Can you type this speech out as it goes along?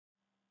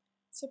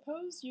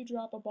Suppose you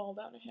drop a ball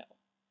down a hill.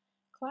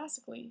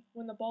 Classically,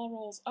 when the ball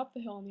rolls up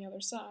the hill on the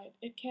other side,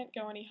 it can't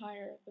go any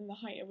higher than the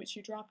height at which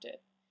you dropped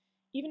it,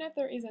 even if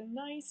there is a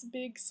nice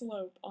big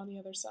slope on the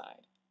other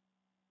side,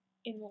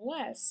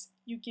 unless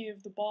you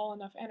give the ball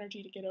enough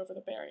energy to get over the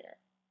barrier.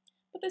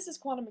 But this is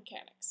quantum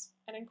mechanics,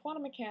 and in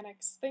quantum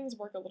mechanics, things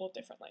work a little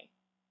differently.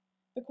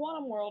 The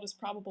quantum world is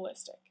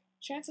probabilistic.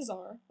 Chances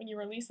are, when you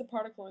release the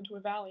particle into a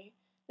valley,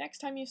 next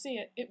time you see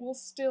it, it will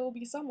still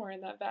be somewhere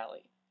in that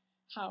valley.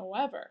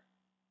 However,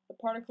 the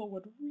particle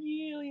would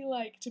really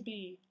like to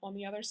be on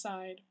the other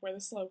side where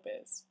the slope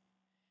is.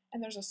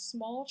 And there's a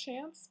small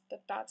chance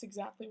that that's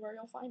exactly where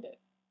you'll find it.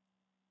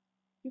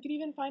 You could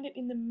even find it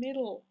in the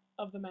middle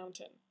of the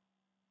mountain.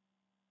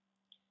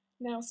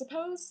 Now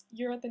suppose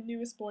you're at the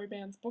newest boy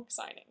band's book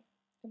signing,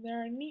 and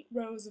there are neat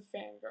rows of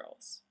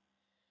fangirls.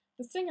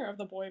 The singer of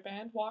the boy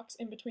band walks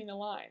in between the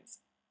lines,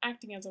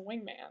 acting as a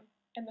wingman,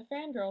 and the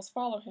fangirls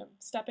follow him,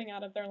 stepping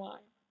out of their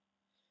line.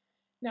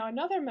 Now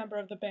another member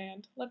of the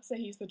band, let's say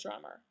he's the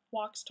drummer,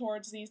 walks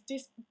towards these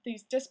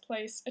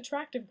displaced,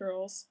 attractive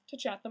girls to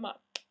chat them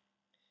up.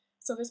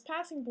 So this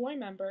passing boy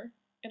member,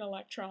 an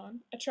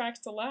electron, attracts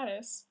the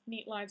lattice,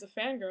 neat lines of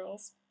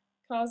fangirls,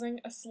 causing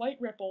a slight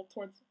ripple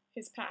towards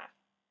his path.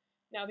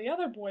 Now the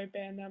other boy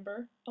band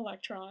member,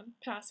 electron,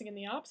 passing in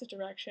the opposite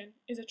direction,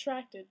 is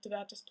attracted to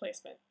that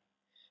displacement.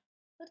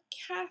 But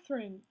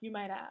Catherine, you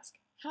might ask,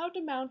 how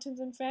do mountains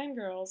and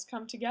fangirls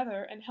come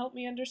together and help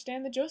me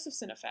understand the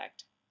Josephson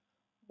effect?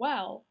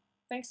 Well,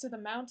 thanks to the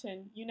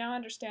mountain, you now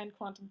understand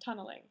quantum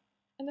tunneling,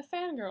 and the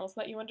fangirls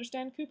let you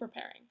understand Cooper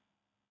pairing.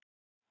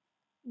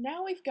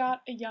 Now we've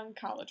got a young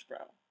college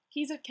bro.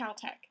 He's at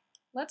Caltech.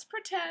 Let's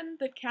pretend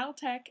that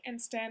Caltech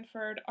and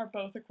Stanford are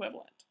both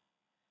equivalent.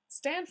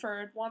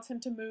 Stanford wants him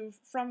to move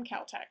from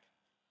Caltech.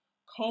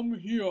 Come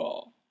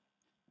here.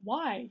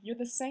 Why? You're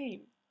the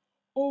same.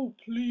 Oh,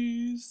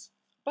 please.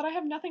 But I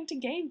have nothing to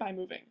gain by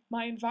moving.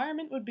 My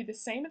environment would be the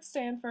same at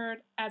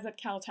Stanford as at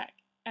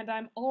Caltech, and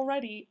I'm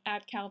already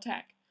at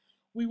Caltech.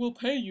 We will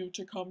pay you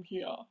to come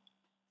here.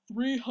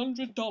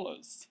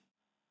 $300.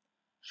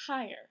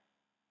 Higher.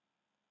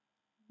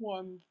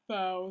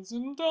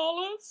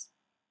 $1,000?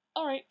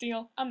 Alright,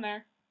 deal. I'm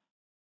there.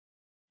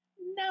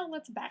 Now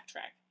let's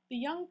backtrack. The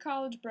young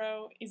college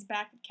bro is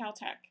back at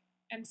Caltech,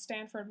 and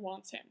Stanford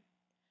wants him.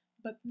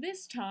 But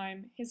this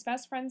time, his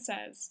best friend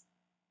says,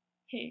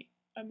 "Hey,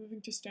 I'm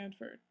moving to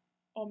Stanford.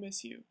 I'll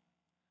miss you."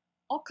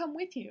 "I'll come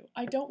with you.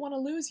 I don't want to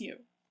lose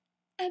you."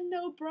 And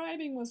no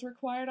bribing was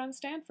required on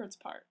Stanford's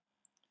part.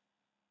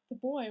 The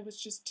boy was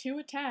just too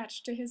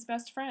attached to his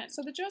best friend.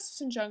 So the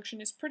Josephson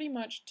junction is pretty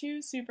much two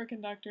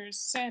superconductors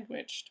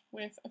sandwiched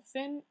with a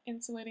thin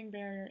insulating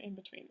barrier in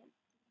between them.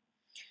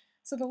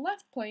 So the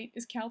left plate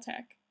is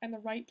Caltech, and the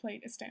right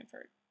plate is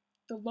Stanford.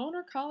 The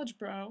loner college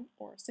bro,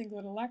 or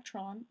singlet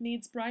electron,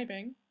 needs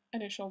bribing,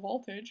 initial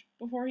voltage,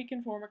 before he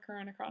can form a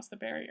current across the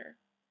barrier.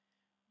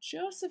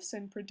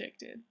 Josephson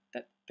predicted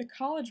that the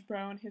college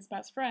bro and his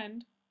best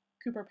friend,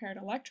 Cooper-paired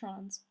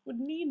electrons, would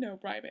need no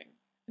bribing,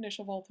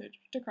 initial voltage,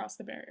 to cross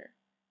the barrier.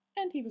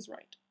 And he was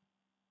right.